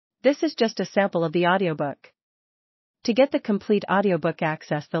This is just a sample of the audiobook. To get the complete audiobook,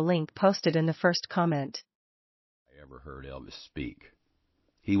 access the link posted in the first comment. I ever heard Elvis speak.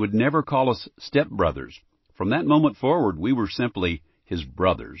 He would never call us stepbrothers. From that moment forward, we were simply his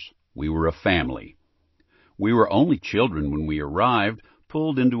brothers. We were a family. We were only children when we arrived,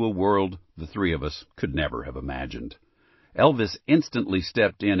 pulled into a world the three of us could never have imagined. Elvis instantly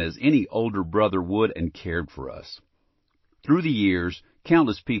stepped in as any older brother would and cared for us. Through the years,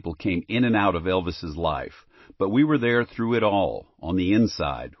 countless people came in and out of Elvis's life, but we were there through it all, on the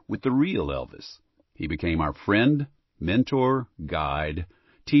inside, with the real Elvis. He became our friend, mentor, guide,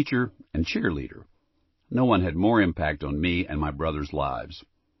 teacher, and cheerleader. No one had more impact on me and my brothers' lives.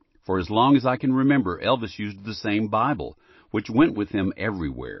 For as long as I can remember, Elvis used the same Bible, which went with him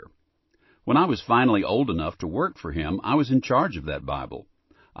everywhere. When I was finally old enough to work for him, I was in charge of that Bible.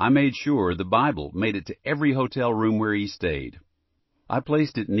 I made sure the Bible made it to every hotel room where he stayed. I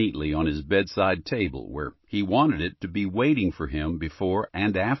placed it neatly on his bedside table, where he wanted it to be waiting for him before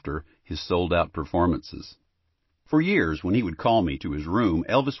and after his sold-out performances. For years, when he would call me to his room,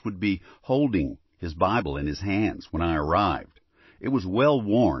 Elvis would be holding his Bible in his hands when I arrived. It was well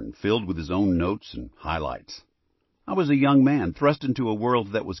worn, filled with his own notes and highlights. I was a young man thrust into a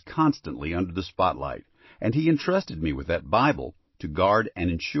world that was constantly under the spotlight, and he entrusted me with that Bible to guard and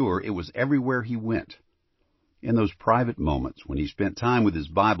ensure it was everywhere he went. In those private moments when he spent time with his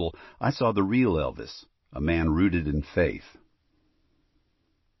Bible, I saw the real Elvis, a man rooted in faith.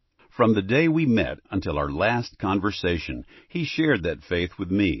 From the day we met until our last conversation, he shared that faith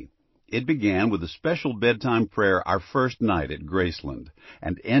with me. It began with a special bedtime prayer our first night at Graceland,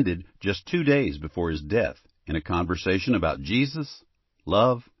 and ended just 2 days before his death in a conversation about Jesus,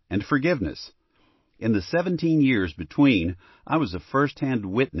 love, and forgiveness. In the 17 years between, I was a first-hand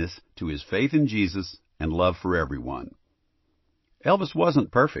witness to his faith in Jesus and love for everyone. Elvis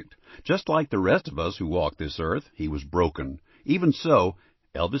wasn't perfect. Just like the rest of us who walk this earth, he was broken. Even so,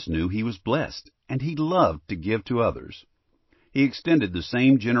 Elvis knew he was blessed, and he loved to give to others. He extended the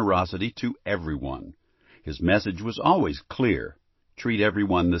same generosity to everyone. His message was always clear. Treat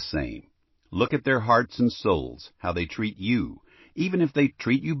everyone the same. Look at their hearts and souls, how they treat you. Even if they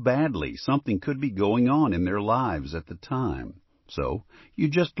treat you badly, something could be going on in their lives at the time. So you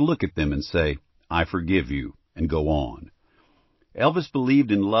just look at them and say, I forgive you, and go on. Elvis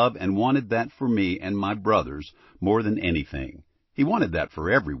believed in love and wanted that for me and my brothers more than anything. He wanted that for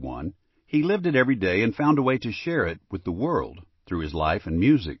everyone. He lived it every day and found a way to share it with the world through his life and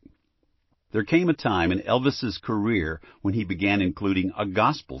music. There came a time in Elvis's career when he began including a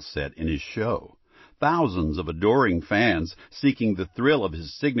gospel set in his show. Thousands of adoring fans seeking the thrill of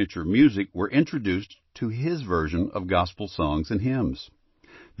his signature music were introduced to his version of gospel songs and hymns.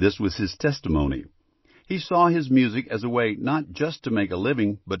 This was his testimony. He saw his music as a way not just to make a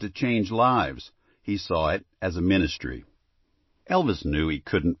living, but to change lives. He saw it as a ministry. Elvis knew he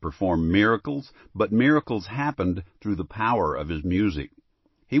couldn't perform miracles, but miracles happened through the power of his music.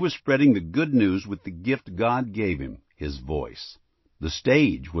 He was spreading the good news with the gift God gave him, his voice. The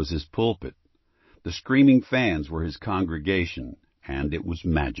stage was his pulpit. The screaming fans were his congregation, and it was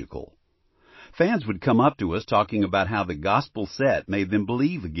magical. Fans would come up to us talking about how the gospel set made them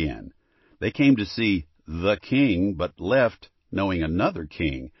believe again. They came to see the King, but left knowing another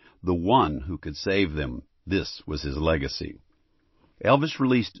King, the one who could save them. This was his legacy. Elvis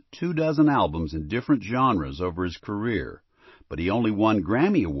released 24 albums in different genres over his career, but he only won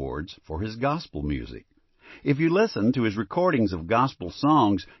Grammy Awards for his gospel music. If you listen to his recordings of gospel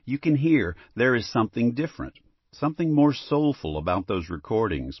songs, you can hear there is something different, something more soulful about those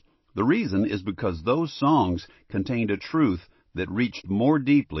recordings. The reason is because those songs contained a truth that reached more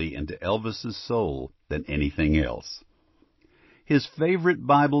deeply into Elvis's soul than anything else. His favorite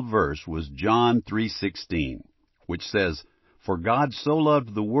Bible verse was John 3:16, which says, For God so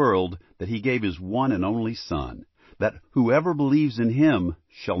loved the world that he gave his one and only Son, that whoever believes in him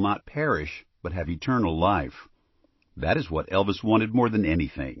shall not perish, but have eternal life. That is what Elvis wanted more than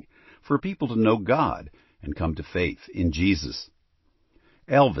anything, for people to know God and come to faith in Jesus.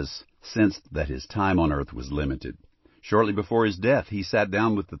 Elvis sensed that his time on earth was limited. Shortly before his death, he sat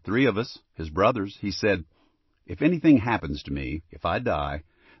down with the three of us, his brothers. He said, If anything happens to me, if I die,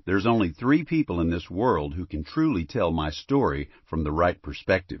 there's only 3 people in this world who can truly tell my story from the right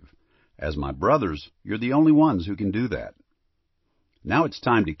perspective. As my brothers, you're the only ones who can do that. Now it's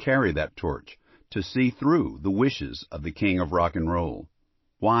time to carry that torch, to see through the wishes of the King of Rock and Roll.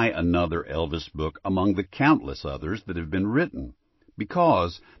 Why another Elvis book among the countless others that have been written?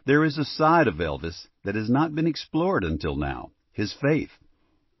 Because there is a side of Elvis that has not been explored until now, his faith.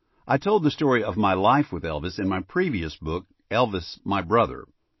 I told the story of my life with Elvis in my previous book, Elvis, My Brother.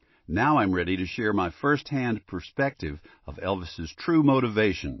 Now I'm ready to share my first-hand perspective of Elvis's true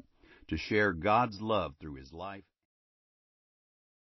motivation, to share God's love through his life.